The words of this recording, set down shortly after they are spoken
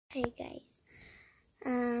Hey guys,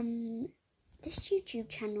 this YouTube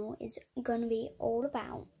channel is gonna be all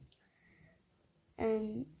about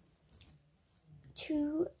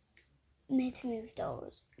two mid-move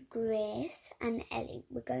dolls, Grace and Ellie.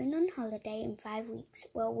 We're going on holiday in 5 weeks.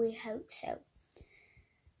 Well, we hope so.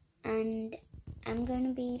 And I'm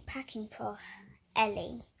gonna be packing for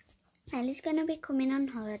Ellie. Ellie's gonna be coming on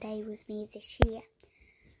holiday with me this year.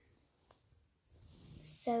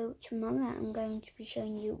 So tomorrow I'm going to be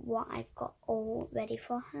showing you what I've got all ready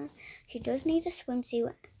for her. She does need a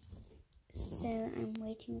swimsuit, so I'm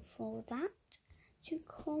waiting for that to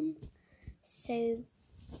come. So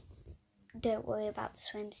don't worry about the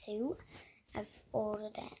swimsuit. I've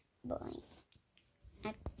ordered it, but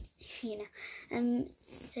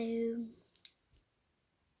so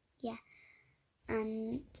yeah,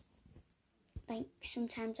 and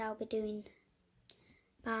sometimes I'll be doing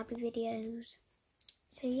Barbie videos.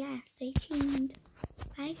 So yeah, stay tuned.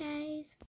 Bye guys.